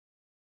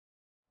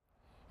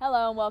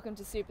Hello and welcome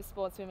to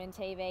SuperSportsWomen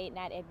TV.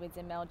 Nat Edwards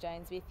and Mel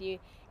Jones with you.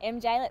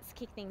 MJ, let's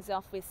kick things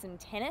off with some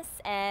tennis,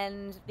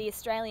 and the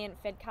Australian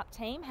Fed Cup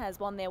team has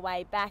won their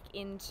way back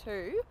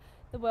into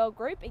the World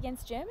Group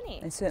against Germany.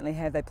 They certainly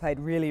have. They played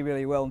really,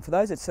 really well. And for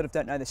those that sort of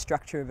don't know the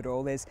structure of it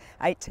all, there's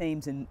 8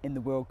 teams in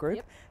the World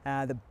Group.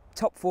 Yep. The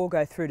top 4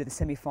 go through to the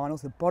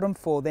semi-finals. The bottom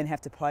 4 then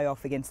have to play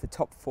off against the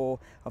top 4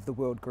 of the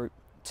World Group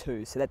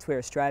 2. So that's where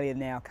Australia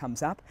now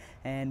comes up,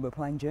 and we're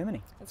playing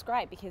Germany. It's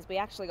great because we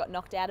actually got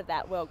knocked out of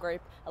that World Group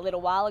a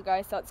little while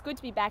ago, so it's good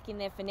to be back in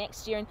there for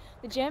next year. And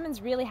the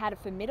Germans really had a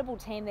formidable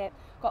team. They've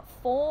got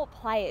 4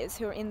 players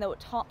who are in the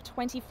top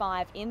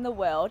 25 in the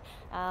world.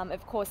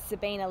 Of course,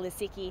 Sabina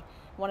Lisicki,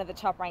 one of the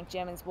top-ranked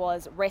Germans,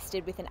 was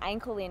rested with an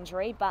ankle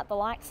injury, but the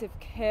likes of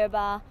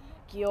Kerber,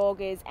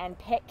 Georges and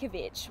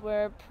Petkovic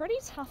were a pretty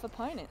tough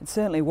opponents. It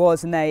certainly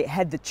was, and they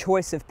had the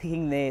choice of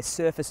picking their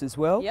surface as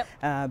well,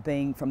 yep.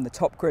 Being from the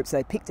top group. So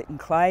they picked it in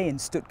clay in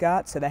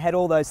Stuttgart, so they had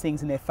all those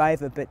things in their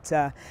favour, but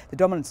the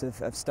dominance of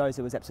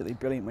Stosur was absolutely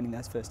brilliant, winning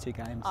those first 2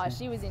 games. Oh,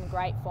 she was in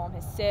great form.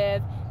 Her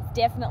serve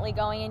definitely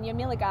going in.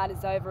 Yamila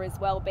Gardizova as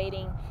well,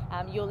 beating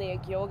Julia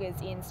Georges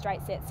in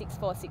straight set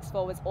 6-4,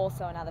 6-4 was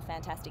also another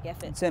fantastic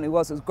effort. It certainly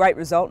was. It was a great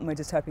result, and we're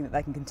just hoping that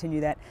they can continue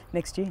that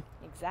next year.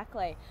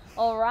 Exactly.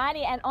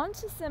 Alrighty, and on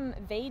to some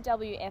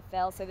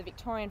VWFL, so the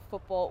Victorian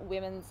Football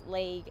Women's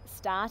League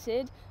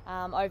started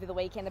over the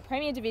weekend. The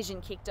Premier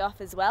Division kicked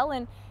off as well,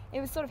 and it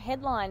was sort of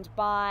headlined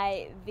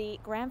by the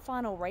grand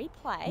final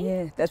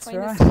replay between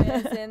the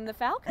Spurs and the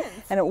Falcons.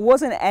 And it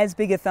wasn't as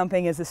big a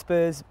thumping as the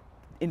Spurs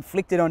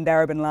inflicted on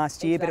Darebin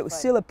last year, but it was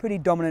still a pretty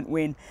dominant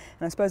win.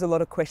 And I suppose a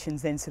lot of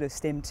questions then sort of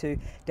stemmed to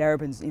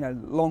Darebin's,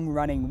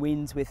 long-running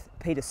wins with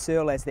Peter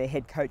Searle as their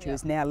head coach, who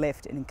has now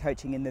left and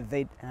coaching in the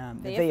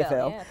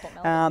VFL.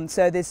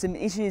 So there's some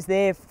issues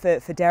there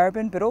for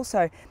Darebin, but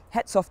also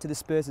hats off to the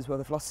Spurs as well.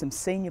 They've lost some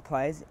senior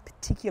players, in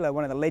particular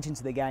one of the legends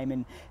of the game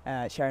in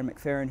Sharon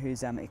McFerrin,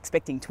 who's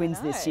expecting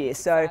twins this year.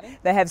 So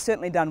they have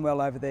certainly done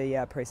well over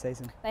the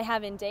pre-season. They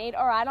have indeed.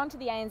 All right, on to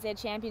the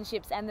ANZ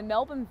Championships, and the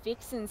Melbourne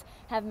Vixens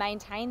have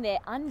maintained their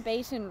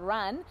unbeaten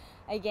run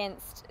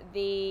against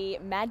the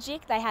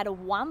Magic. They had a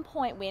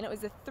 1-point win. It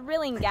was a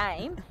thrilling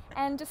game,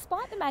 and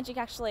despite the Magic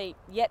actually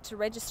yet to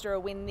register a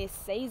win this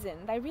season,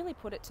 they really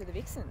put it to the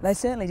Vixens. They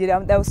certainly did.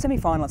 They were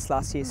semi-finalists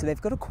last year, so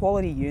they've got a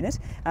quality unit.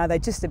 They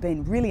just have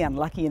been really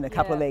unlucky in a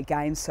couple of their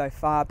games so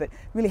far, but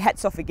really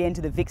hats off again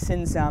to the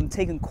Vixens.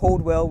 Tegan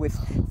Caldwell, with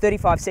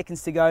 35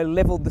 seconds to go,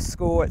 levelled the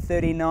score at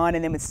 39,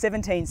 and then with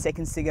 17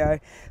 seconds to go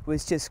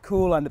was just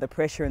cool under the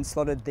pressure and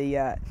slotted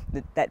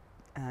that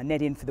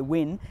net in for the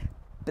win.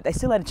 But they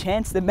still had a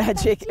chance, the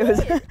Magic. It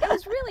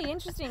was really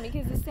interesting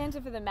because the centre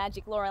for the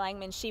Magic, Laura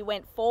Langman, she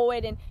went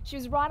forward and she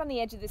was right on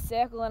the edge of the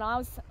circle, and I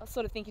was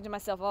sort of thinking to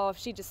myself, oh, if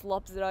she just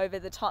lobs it over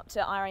the top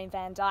to Irene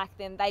van Dijk,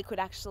 then they could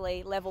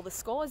actually level the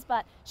scores,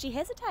 but she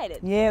hesitated.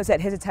 Yeah, it was that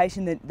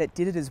hesitation that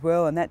did it as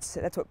well, and that's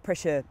what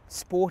pressure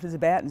sport is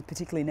about, and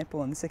particularly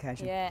netball on this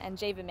occasion. Yeah, and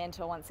Jiva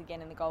Mentor once again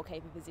in the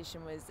goalkeeper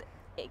position was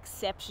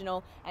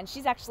exceptional, and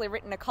she's actually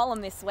written a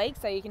column this week,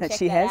 so you can check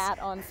that out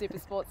on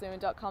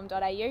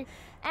supersportswomen.com.au.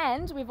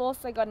 And we've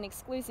also got an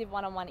exclusive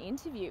one-on-one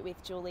interview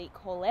with Julie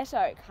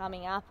Corletto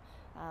coming up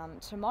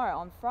tomorrow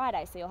on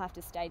Friday, so you'll have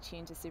to stay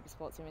tuned to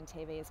SuperSportsWomen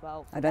TV as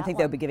well. I don't think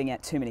they'll be giving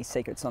out too many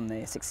secrets on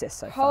their success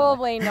so far.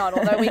 Probably not,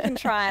 although we can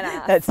try and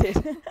ask. That's it.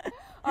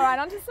 All right,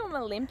 on to some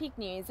Olympic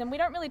news, and we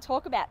don't really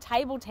talk about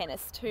table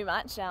tennis too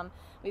much.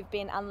 We've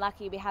been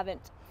unlucky we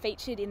haven't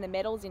featured in the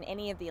medals in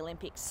any of the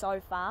Olympics so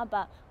far,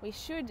 but we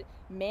should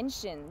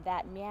mention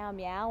that Miao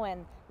Miao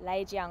and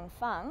Lei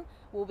Jiangfeng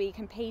will be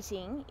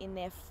competing in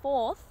their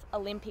 4th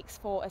Olympics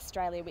for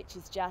Australia, which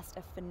is just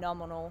a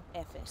phenomenal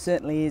effort.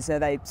 Certainly is.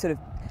 They sort of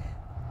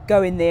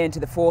go in there into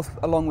the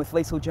 4th along with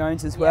Liesl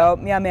Jones as well.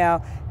 Miao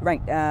Miao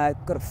ranked,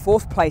 got a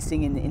 4th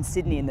placing in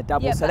Sydney in the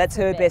double, so that's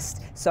her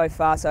best so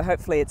far. So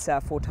hopefully it's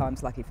 4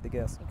 times lucky for the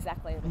girls.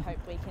 Exactly. We hope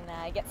we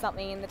can get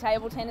something in the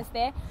table tennis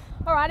there.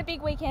 All right, a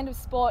big weekend of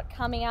sport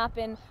coming up,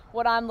 and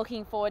what I'm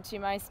looking forward to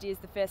most is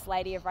the First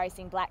Lady of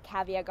Racing, Black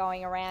Caviar,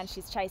 going around.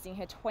 She's chasing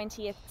her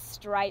 20th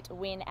straight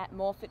win at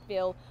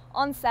Morphettville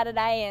on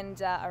Saturday, and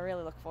I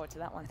really look forward to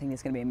that one. I think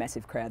there's going to be a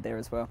massive crowd there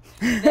as well.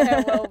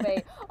 There will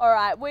be. All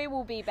right, we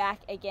will be back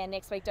again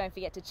next week. Don't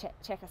forget to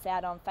check us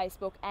out on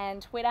Facebook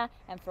and Twitter,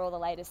 and for all the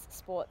latest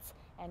sports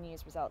and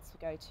news results,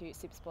 go to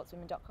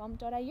supersportswomen.com.au.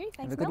 Thanks,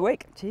 Have a good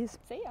week. Cheers.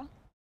 See ya.